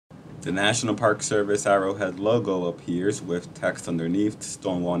The National Park Service Arrowhead logo appears with text underneath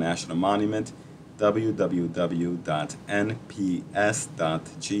Stonewall National Monument,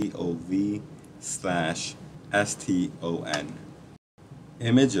 www.nps.gov/STON.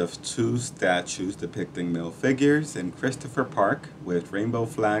 Image of two statues depicting male figures in Christopher Park with rainbow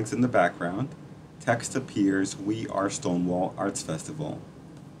flags in the background. Text appears, "We are Stonewall Arts Festival."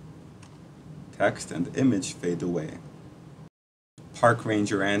 Text and image fade away. Park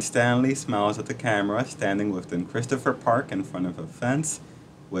Ranger Ann Stanley smiles at the camera, standing within Christopher Park in front of a fence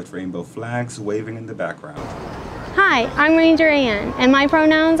with rainbow flags waving in the background. Hi, I'm Ranger Ann, and my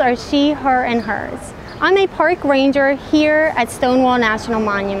pronouns are she, her, and hers. I'm a park ranger here at Stonewall National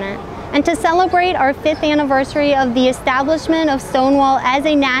Monument. And to celebrate our 5th anniversary of the establishment of Stonewall as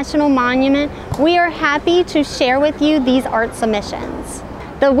a national monument, we are happy to share with you these art submissions.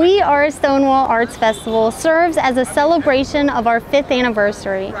 The We Are Stonewall Arts Festival serves as a celebration of our 5th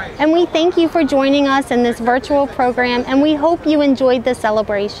anniversary, and we thank you for joining us in this virtual program, and we hope you enjoyed the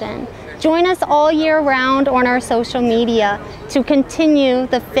celebration. Join us all year round on our social media to continue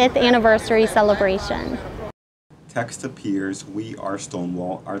the 5th anniversary celebration. Text appears, "We Are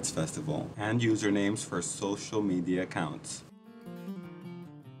Stonewall Arts Festival," and usernames for social media accounts.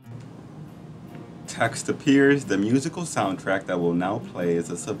 Text appears, "The musical soundtrack that will now play is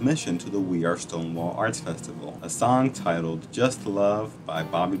a submission to the We Are Stonewall Arts Festival, a song titled Just Love by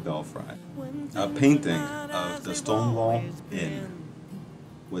Bobby Belfry. A painting of the Stonewall Inn,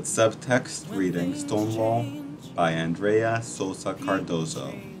 with subtext reading Stonewall by Andrea Sosa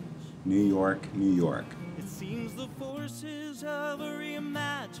Cardozo, New York, New York. It seems the forces of a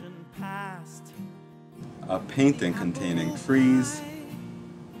reimagined past. A painting containing trees,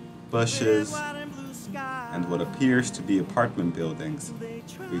 bushes, and what appears to be apartment buildings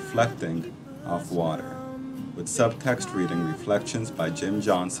reflecting off water, with subtext reading Reflections by Jim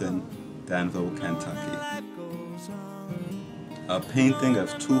Johnson, Danville, Kentucky. A painting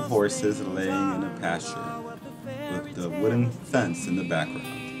of two horses laying in a pasture, with the wooden fence in the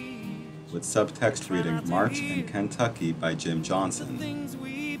background, with subtext reading March in Kentucky by Jim Johnson,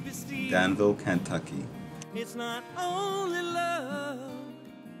 Danville, Kentucky. It's not only love.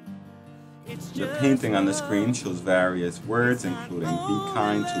 The painting on the screen shows various words including "be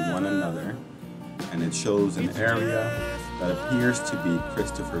kind to one another," and it shows an area that appears to be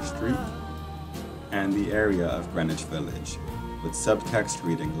Christopher Street and the area of Greenwich Village, with subtext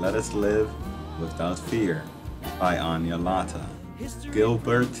reading "Let Us Live Without Fear" by Anya Lata,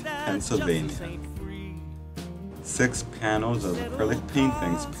 Gilbert, Pennsylvania. 6 panels of acrylic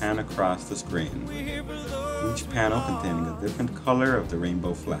paintings pan across the screen, each panel containing a different color of the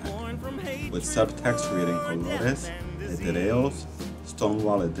rainbow flag, with subtext reading Colores Letreros,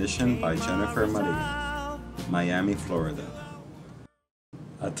 Stonewall Edition by Jennifer Maria, Miami, Florida.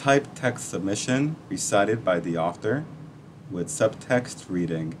 A typed text submission recited by the author, with subtext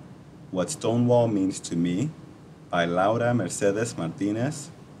reading What Stonewall Means to Me by Laura Mercedes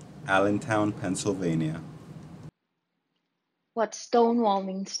Martinez, Allentown, Pennsylvania. What Stonewall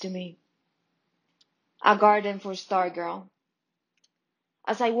means to me. A garden for Stargirl.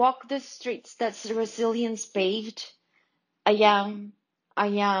 As I walk the streets that resilience paved, I am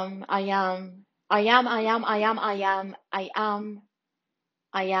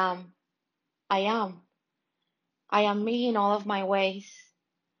me in all of my ways.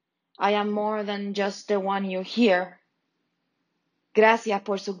 I am more than just the one you hear. Gracias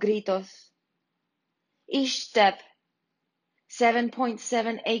por sus gritos. Each step,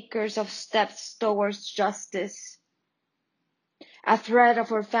 7.7 acres of steps towards justice. A thread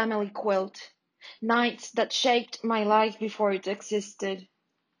of our family quilt, nights that shaped my life before it existed.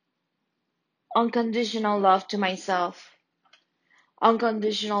 Unconditional love to myself.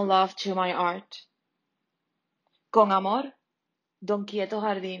 Unconditional love to my art. Con amor, Don Quieto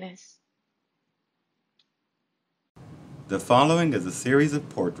Jardines. The following is a series of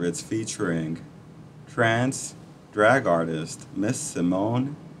portraits featuring trans drag artist Miss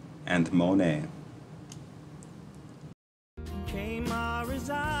Simone and Monet.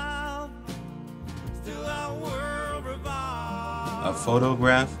 A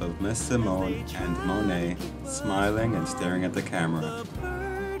photograph of Miss Simone and Monet smiling and staring at the camera.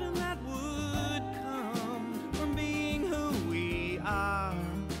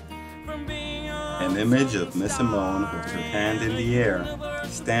 An image of Miss Simone with her hand in the air,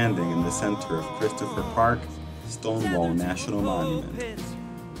 standing in the center of Christopher Park, Stonewall National Monument.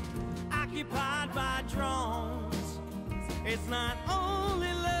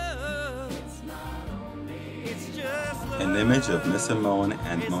 An image of Miss Simone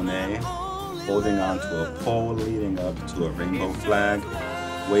and Monet holding onto a pole leading up to a rainbow flag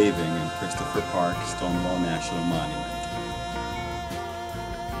waving in Christopher Park, Stonewall National Monument.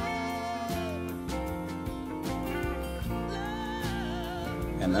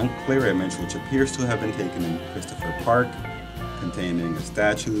 An unclear image which appears to have been taken in Christopher Park, containing a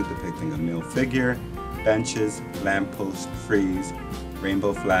statue depicting a male figure, benches, lampposts, trees,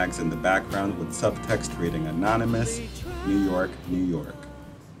 rainbow flags in the background with subtext reading Anonymous, New York, New York.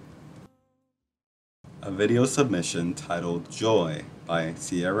 A video submission titled Joy by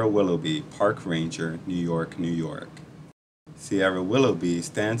Sierra Willoughby, Park Ranger, New York, New York. Sierra Willoughby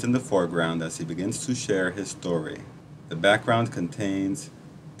stands in the foreground as he begins to share his story. The background contains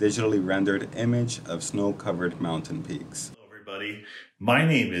digitally rendered image of snow-covered mountain peaks. Hello everybody, my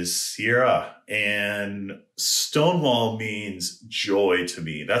name is Sierra and Stonewall means joy to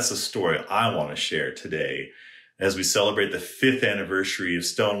me. That's the story I want to share today as we celebrate the 5th anniversary of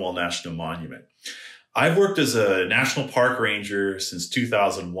Stonewall National Monument. I've worked as a National Park Ranger since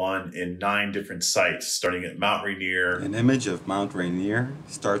 2001 in 9 different sites, starting at Mount Rainier. An image of Mount Rainier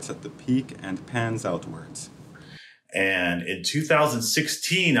starts at the peak and pans outwards. And in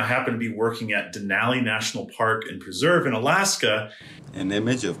 2016, I happened to be working at Denali National Park and Preserve in Alaska. An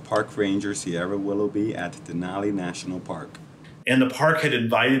image of Park Ranger Sierra Willoughby at Denali National Park. And the park had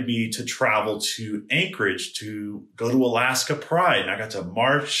invited me to travel to Anchorage to go to Alaska Pride. And I got to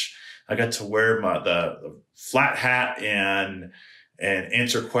march. I got to wear the flat hat and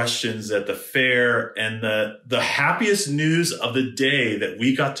answer questions at the fair. And the happiest news of the day that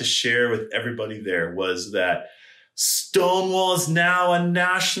we got to share with everybody there was that Stonewall is now a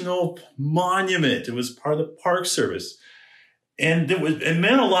national monument. It was part of the Park Service. And it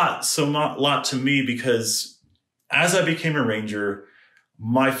meant a lot to me because as I became a ranger,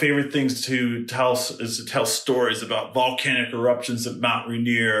 my favorite things to tell is to tell stories about volcanic eruptions at Mount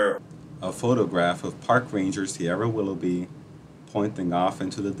Rainier. A photograph of Park Ranger Sierra Willoughby pointing off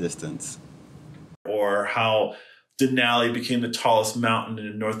into the distance. Or how Denali became the tallest mountain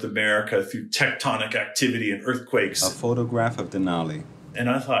in North America through tectonic activity and earthquakes. A photograph of Denali. And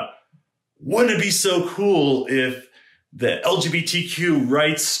I thought, wouldn't it be so cool if the LGBTQ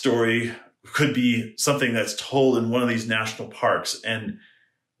rights story could be something that's told in one of these national parks? And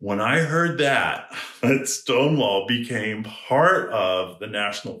when I heard that Stonewall became part of the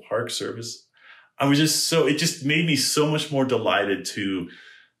National Park Service, it just made me so much more delighted to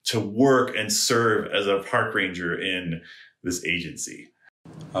work and serve as a park ranger in this agency.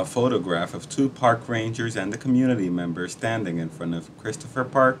 A photograph of 2 park rangers and the community members standing in front of Christopher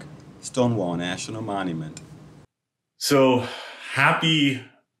Park, Stonewall National Monument. So happy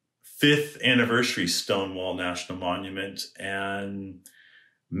 5th anniversary, Stonewall National Monument, and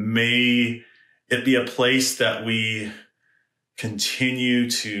may it be a place that we continue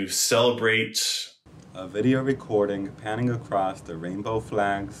to celebrate. A video recording panning across the rainbow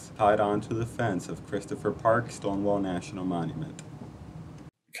flags tied onto the fence of Christopher Park, Stonewall National Monument.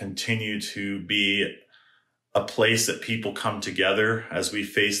 Continue to be a place that people come together as we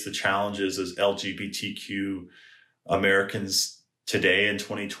face the challenges as LGBTQ Americans today in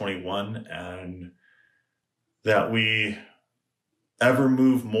 2021, and that we ever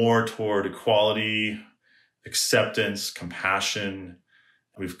move more toward equality, acceptance, compassion.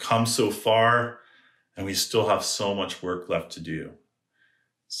 We've come so far, and we still have so much work left to do.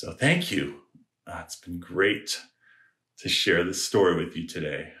 So thank you. It's been great to share this story with you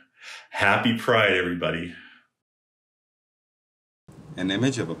today. Happy Pride, everybody. An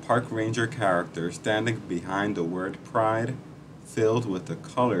image of a park ranger character standing behind the word Pride, filled with the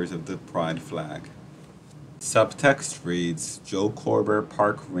colors of the Pride flag. Subtext reads, Joe Korber,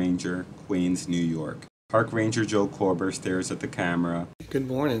 Park Ranger, Queens, New York. Park Ranger Joe Korber stares at the camera. Good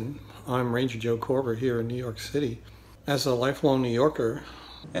morning. I'm Ranger Joe Korber here in New York City. As a lifelong New Yorker,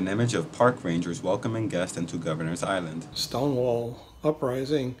 an image of park rangers welcoming guests into Governor's Island. Stonewall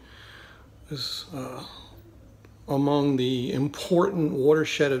Uprising is among the important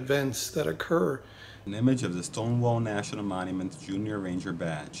watershed events that occur. An image of the Stonewall National Monument Junior Ranger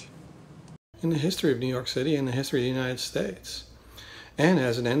Badge. In the history of New York City and the history of the United States. And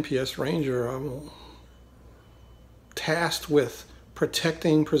as an NPS Ranger, I'm tasked with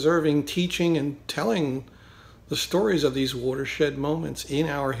protecting, preserving, teaching, and telling the stories of these watershed moments in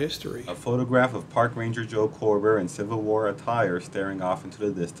our history. A photograph of Park Ranger Joe Korber in Civil War attire staring off into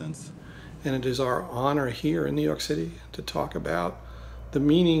the distance. And it is our honor here in New York City to talk about the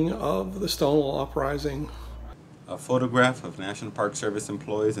meaning of the Stonewall Uprising. A photograph of National Park Service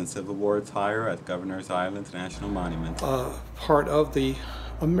employees in Civil War attire at Governor's Island National Monument. Part of the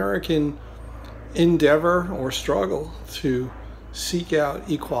American endeavor or struggle to seek out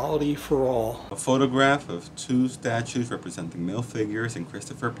equality for all. A photograph of two statues representing male figures in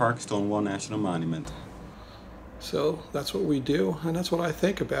Christopher Park Stonewall National Monument. So that's what we do, and that's what I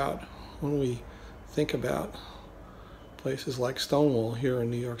think about when we think about places like Stonewall here in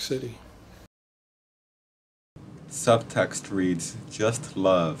New York City. Subtext reads, "Just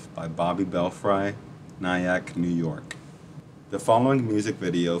Love" by Bobby Belfry, Nyack, New York. The following music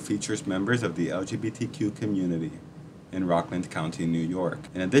video features members of the LGBTQ community in Rockland County, New York.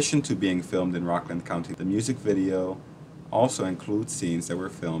 In addition to being filmed in Rockland County, the music video also includes scenes that were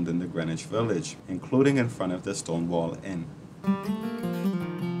filmed in the Greenwich Village, including in front of the Stonewall Inn.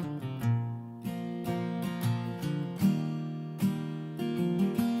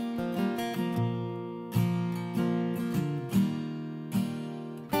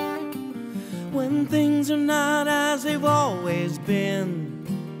 When things are not as they've always been,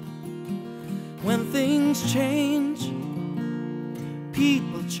 when things change,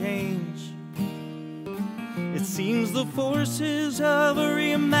 people change. It seems the forces of a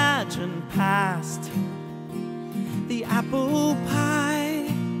reimagined past, the apple pie,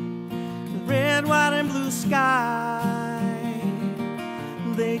 red, white, and blue sky.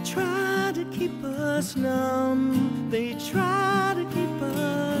 They try to keep us numb, they try to keep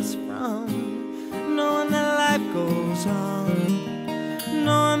us from knowing that life goes on,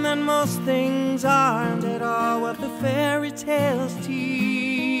 knowing that most things aren't at all what the fairy tales teach.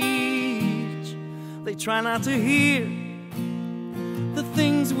 They try not to hear the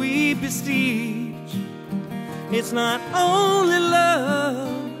things we beseech. It's not only love,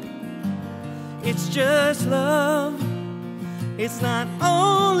 it's just love. It's not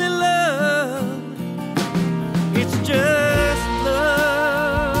only love, it's just love.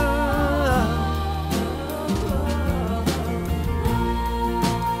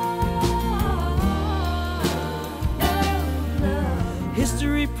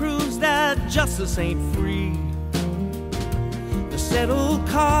 History proves that justice ain't free. The settled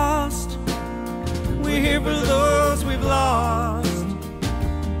cost, we're here for those we've lost.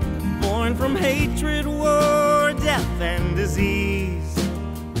 Born from hatred, war, death, and disease,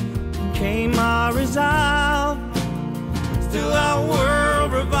 came our resolve, still our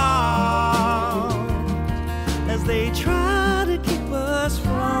world revolved. As they try to keep us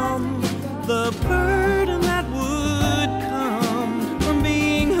from the burden that would come from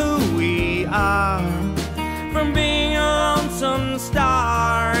being who we are, from being a lonesome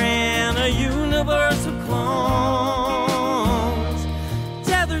star in a universe of clones,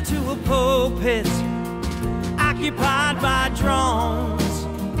 tethered to a pulpit, occupied by drones.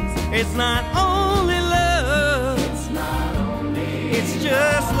 It's not only love, it's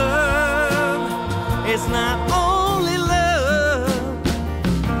just love. It's not only love,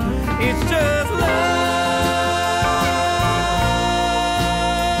 it's just love.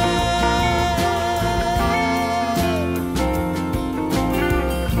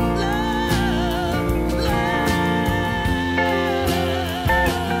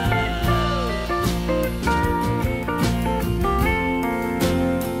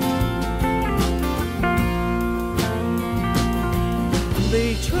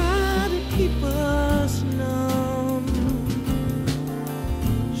 They try to keep us numb.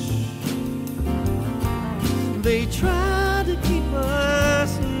 They try to keep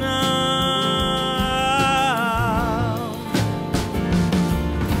us numb.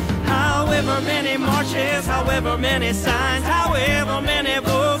 However many marches, however many signs, however many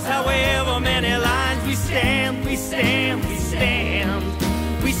votes, however many lines, we stand, we stand, we stand,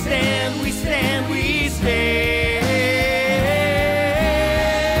 we stand, we stand, we stand.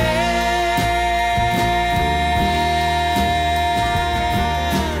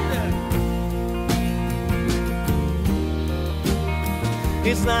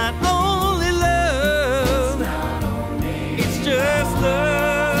 It's not only love, it's just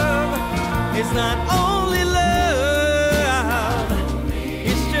love. It's not only love,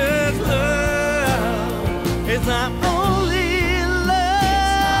 it's just love. It's not only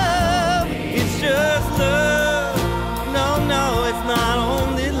love, it's just love. No, no, it's not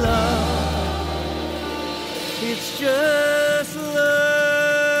only love, it's just love.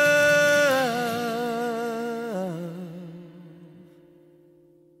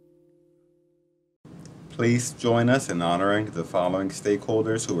 Please join us in honoring the following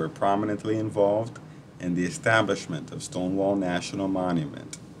stakeholders who were prominently involved in the establishment of Stonewall National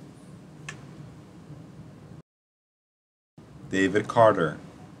Monument. David Carter,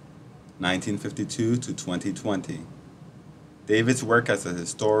 1952 to 2020. David's work as a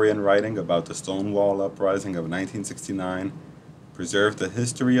historian writing about the Stonewall Uprising of 1969 preserved the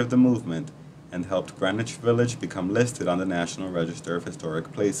history of the movement and helped Greenwich Village become listed on the National Register of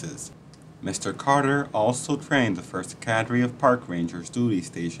Historic Places. Mr. Carter also trained the first cadre of park rangers duty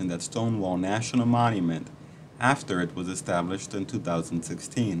stationed at Stonewall National Monument after it was established in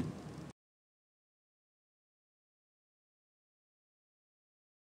 2016.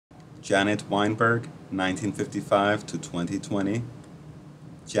 Janet Weinberg, 1955 to 2020.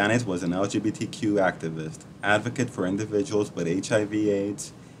 Janet was an LGBTQ activist, advocate for individuals with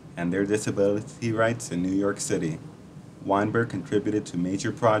HIV/AIDS and their disability rights in New York City. Weinberg contributed to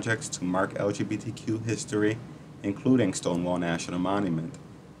major projects to mark LGBTQ history, including Stonewall National Monument.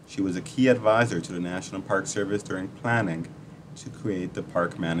 She was a key advisor to the National Park Service during planning to create the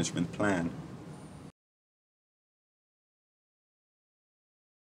Park Management Plan.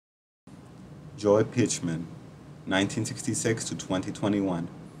 Joy Pitchman, 1966 to 2021.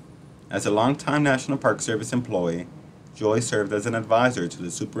 As a longtime National Park Service employee, Joy served as an advisor to the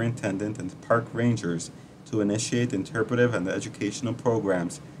superintendent and park rangers to initiate interpretive and educational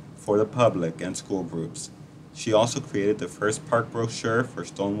programs for the public and school groups. She also created the first park brochure for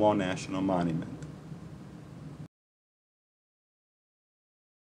Stonewall National Monument.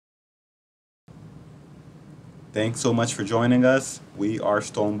 Thanks so much for joining us. We are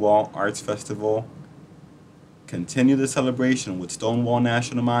Stonewall Arts Festival. Continue the celebration with Stonewall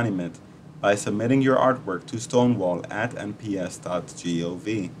National Monument by submitting your artwork to Stonewall at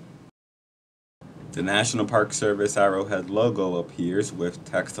nps.gov. The National Park Service Arrowhead logo appears with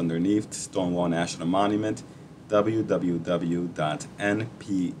text underneath Stonewall National Monument,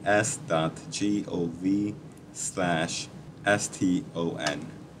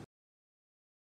 www.nps.gov/STON.